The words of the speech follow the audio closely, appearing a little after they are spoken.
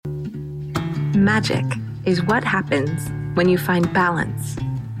Magic is what happens when you find balance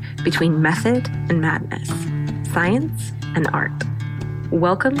between method and madness, science and art.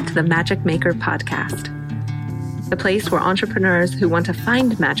 Welcome to the Magic Maker Podcast, the place where entrepreneurs who want to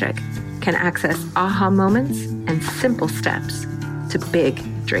find magic can access aha moments and simple steps to big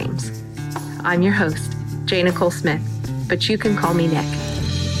dreams. I'm your host, Jay Nicole Smith, but you can call me Nick.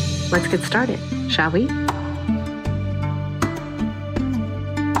 Let's get started, shall we?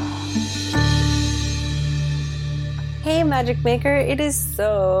 Hey, Magic Maker, it is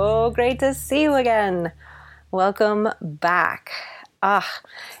so great to see you again. Welcome back.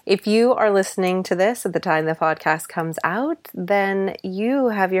 If you are listening to this at the time the podcast comes out, then you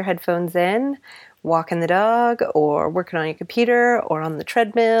have your headphones in, walking the dog, or working on your computer, or on the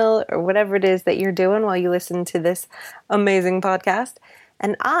treadmill, or whatever it is that you're doing while you listen to this amazing podcast.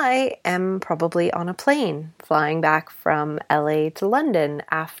 And I am probably on a plane flying back from LA to London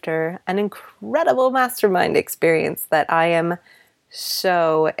after an incredible mastermind experience that I am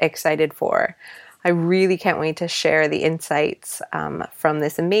so excited for. I really can't wait to share the insights from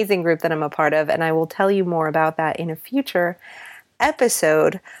this amazing group that I'm a part of, and I will tell you more about that in a future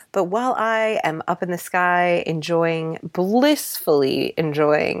episode. But while I am up in the sky blissfully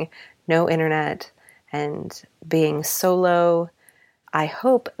enjoying no internet and being solo, I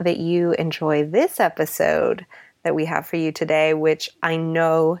hope that you enjoy this episode that we have for you today, which I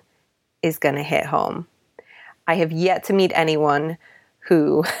know is going to hit home. I have yet to meet anyone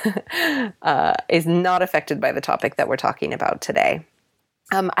who is not affected by the topic that we're talking about today.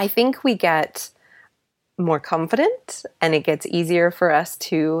 I think we get more confident and it gets easier for us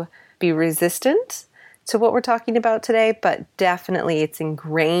to be resistant to what we're talking about today, but definitely it's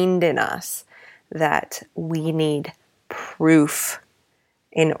ingrained in us that we need proof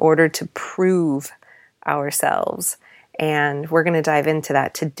in order to prove ourselves. And we're going to dive into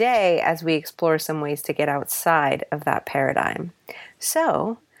that today as we explore some ways to get outside of that paradigm.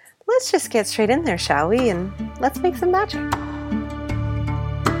 So let's just get straight in there, shall we? And let's make some magic.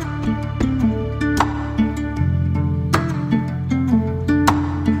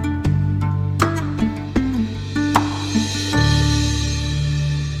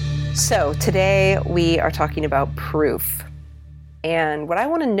 So today we are talking about proof. And what I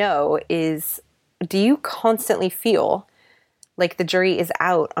want to know is, do you constantly feel like the jury is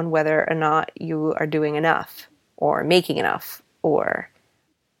out on whether or not you are doing enough or making enough, or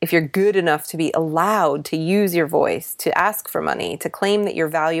if you're good enough to be allowed to use your voice, to ask for money, to claim that you're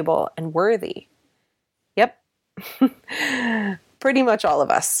valuable and worthy? Yep. Pretty much all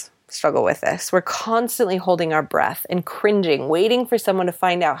of us struggle with this. We're constantly holding our breath and cringing, waiting for someone to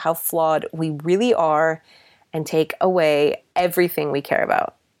find out how flawed we really are and take away everything we care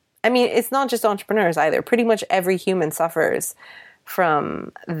about. I mean, it's not just entrepreneurs either. Pretty much every human suffers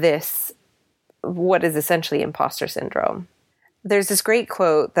from this, what is essentially imposter syndrome. There's this great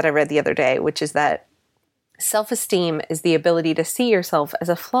quote that I read the other day, which is that self-esteem is the ability to see yourself as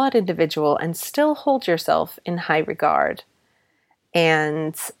a flawed individual and still hold yourself in high regard.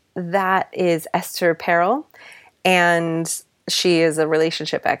 And that is Esther Perel. And she is a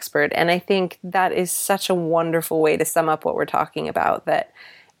relationship expert. And I think that is such a wonderful way to sum up what we're talking about, that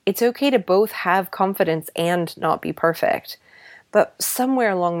it's okay to both have confidence and not be perfect. But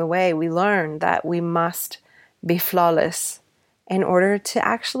somewhere along the way, we learn that we must be flawless in order to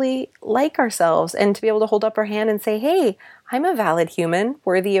actually like ourselves and to be able to hold up our hand and say, hey, I'm a valid human,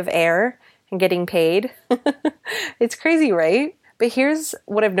 worthy of air and getting paid. It's crazy, right? But here's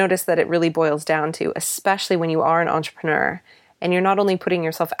what I've noticed that it really boils down to, especially when you are an entrepreneur and you're not only putting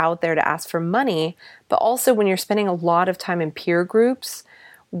yourself out there to ask for money, but also when you're spending a lot of time in peer groups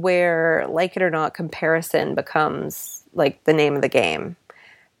where, like it or not, comparison becomes like the name of the game,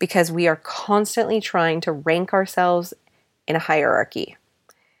 because we are constantly trying to rank ourselves in a hierarchy.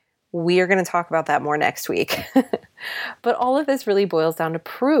 We are going to talk about that more next week. But all of this really boils down to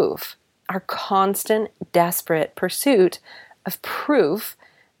proof, our constant, desperate pursuit of proof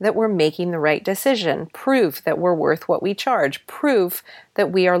that we're making the right decision, proof that we're worth what we charge, proof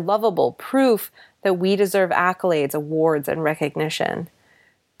that we are lovable, proof that we deserve accolades, awards, and recognition.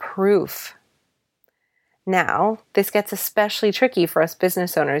 Proof. Now, this gets especially tricky for us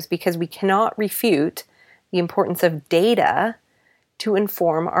business owners because we cannot refute the importance of data to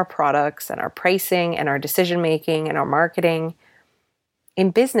inform our products and our pricing and our decision-making and our marketing.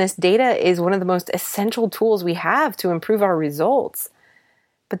 In business, data is one of the most essential tools we have to improve our results.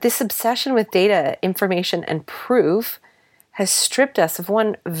 But this obsession with data, information, and proof has stripped us of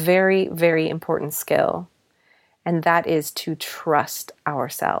one very, very important skill, and that is to trust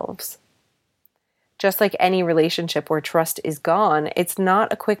ourselves. Just like any relationship where trust is gone, it's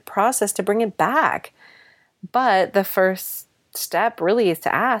not a quick process to bring it back. But the first step really is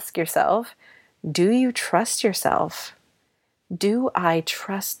to ask yourself, do you trust yourself? Do I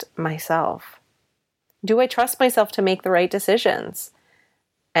trust myself? Do I trust myself to make the right decisions?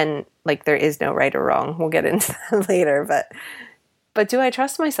 And like, there is no right or wrong. We'll get into that later, but do I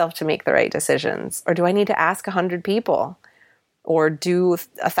trust myself to make the right decisions? Or do I need to ask 100 people? Or do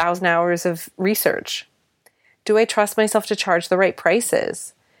 1,000 hours of research? Do I trust myself to charge the right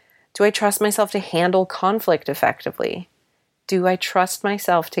prices? Do I trust myself to handle conflict effectively? Do I trust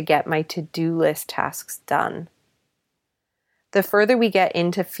myself to get my to-do list tasks done? The further we get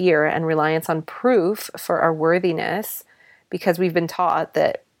into fear and reliance on proof for our worthiness, because we've been taught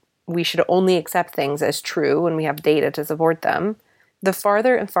that we should only accept things as true when we have data to support them, the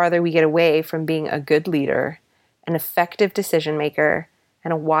farther and farther we get away from being a good leader, an effective decision maker,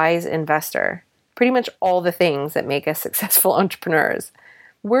 and a wise investor. Pretty much all the things that make us successful entrepreneurs.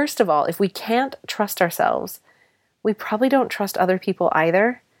 Worst of all, if we can't trust ourselves, we probably don't trust other people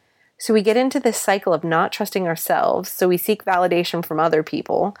either. So we get into this cycle of not trusting ourselves, so we seek validation from other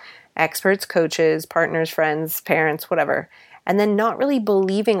people, experts, coaches, partners, friends, parents, whatever, and then not really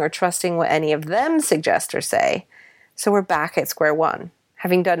believing or trusting what any of them suggest or say. So we're back at square one,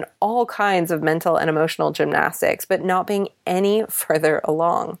 having done all kinds of mental and emotional gymnastics, but not being any further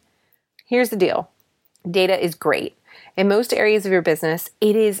along. Here's the deal. Data is great. In most areas of your business,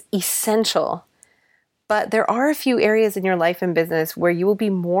 it is essential. But there are a few areas in your life and business where you will be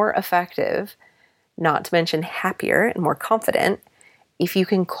more effective, not to mention happier and more confident, if you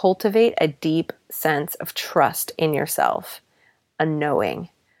can cultivate a deep sense of trust in yourself, a knowing.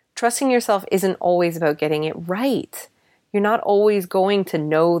 Trusting yourself isn't always about getting it right. You're not always going to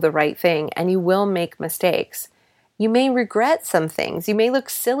know the right thing, and you will make mistakes. You may regret some things. You may look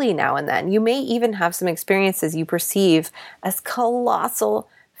silly now and then. You may even have some experiences you perceive as colossal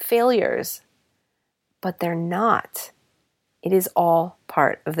failures. But they're not. It is all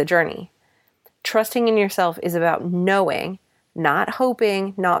part of the journey. Trusting in yourself is about knowing, not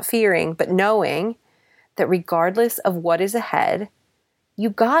hoping, not fearing, but knowing that regardless of what is ahead, you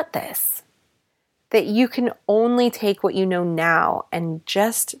got this. That you can only take what you know now and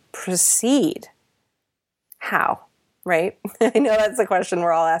just proceed. How? Right? I know that's the question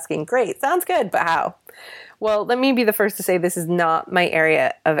we're all asking. Great, sounds good, but how? Well, let me be the first to say this is not my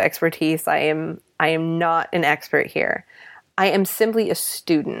area of expertise. I am not an expert here. I am simply a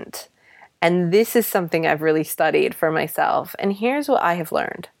student. And this is something I've really studied for myself. And here's what I have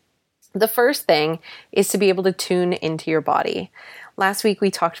learned. The first thing is to be able to tune into your body. Last week we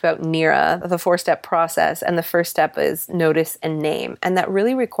talked about NERA, the 4-step process, and the first step is notice and name. And that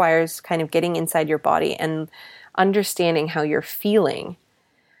really requires kind of getting inside your body and understanding how you're feeling.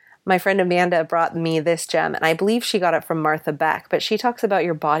 My friend Amanda brought me this gem, and I believe she got it from Martha Beck, but she talks about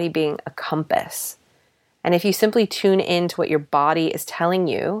your body being a compass. And if you simply tune into what your body is telling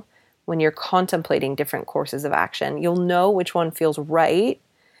you when you're contemplating different courses of action, you'll know which one feels right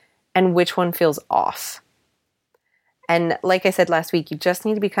and which one feels off. And like I said last week, you just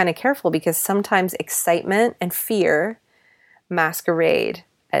need to be kind of careful because sometimes excitement and fear masquerade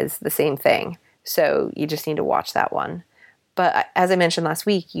as the same thing. So you just need to watch that one. But as I mentioned last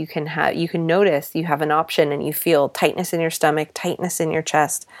week, you can notice you have an option and you feel tightness in your stomach, tightness in your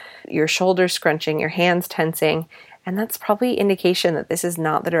chest, your shoulders scrunching, your hands tensing. And that's probably indication that this is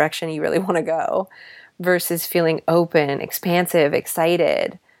not the direction you really want to go versus feeling open, expansive,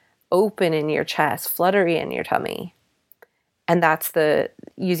 excited, open in your chest, fluttery in your tummy. And that's the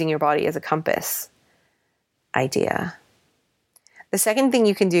using your body as a compass idea. The second thing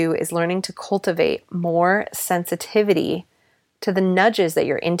you can do is learning to cultivate more sensitivity to the nudges that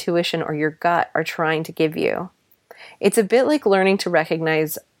your intuition or your gut are trying to give you. It's a bit like learning to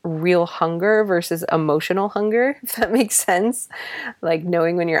recognize real hunger versus emotional hunger, if that makes sense. Like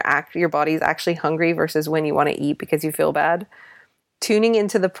knowing when your body is actually hungry versus when you want to eat because you feel bad. Tuning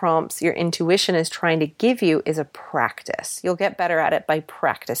into the prompts your intuition is trying to give you is a practice. You'll get better at it by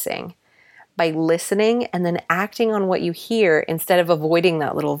practicing, by listening and then acting on what you hear instead of avoiding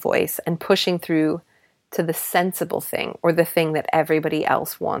that little voice and pushing through to the sensible thing or the thing that everybody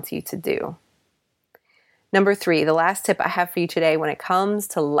else wants you to do. Number 3, the last tip I have for you today when it comes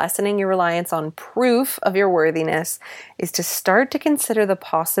to lessening your reliance on proof of your worthiness is to start to consider the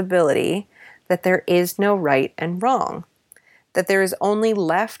possibility that there is no right and wrong, that there is only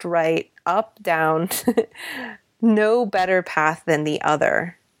left, right, up, down, no better path than the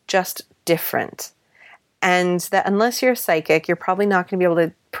other, just different. And that unless you're psychic, you're probably not going to be able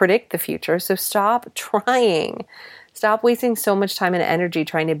to predict the future. So stop trying. Stop wasting so much time and energy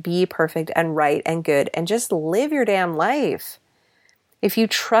trying to be perfect and right and good, and just live your damn life. If you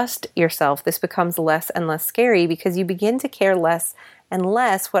trust yourself, this becomes less and less scary because you begin to care less and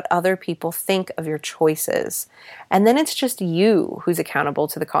less what other people think of your choices. And then it's just you who's accountable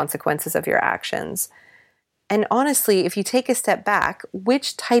to the consequences of your actions. And honestly, if you take a step back,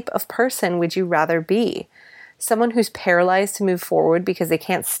 which type of person would you rather be? Someone who's paralyzed to move forward because they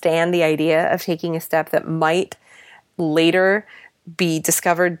can't stand the idea of taking a step that might later be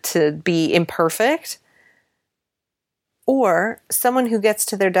discovered to be imperfect? Or someone who gets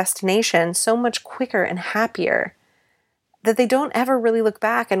to their destination so much quicker and happier that they don't ever really look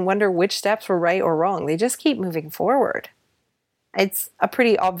back and wonder which steps were right or wrong. They just keep moving forward. It's a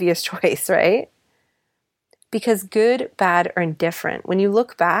pretty obvious choice, right? Because good, bad, or indifferent, when you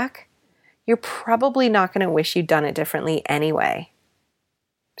look back, you're probably not going to wish you'd done it differently anyway.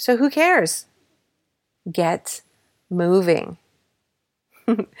 So who cares? Get moving.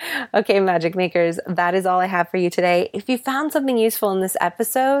 Okay, Magic Makers, that is all I have for you today. If you found something useful in this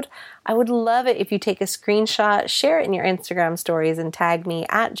episode, I would love it if you take a screenshot, share it in your Instagram stories, and tag me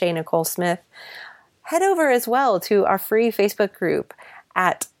at J. Nicole Smith. Head over as well to our free Facebook group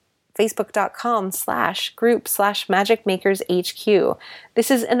at facebook.com/group/magicmakershq.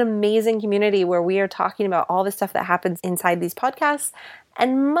 This is an amazing community where we are talking about all the stuff that happens inside these podcasts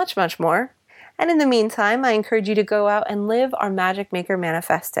and much, much more. And in the meantime, I encourage you to go out and live our Magic Maker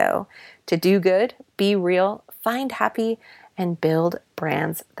Manifesto to do good, be real, find happy, and build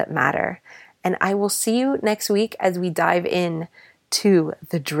brands that matter. And I will see you next week as we dive in to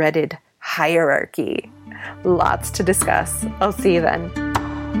the dreaded hierarchy. Lots to discuss. I'll see you then.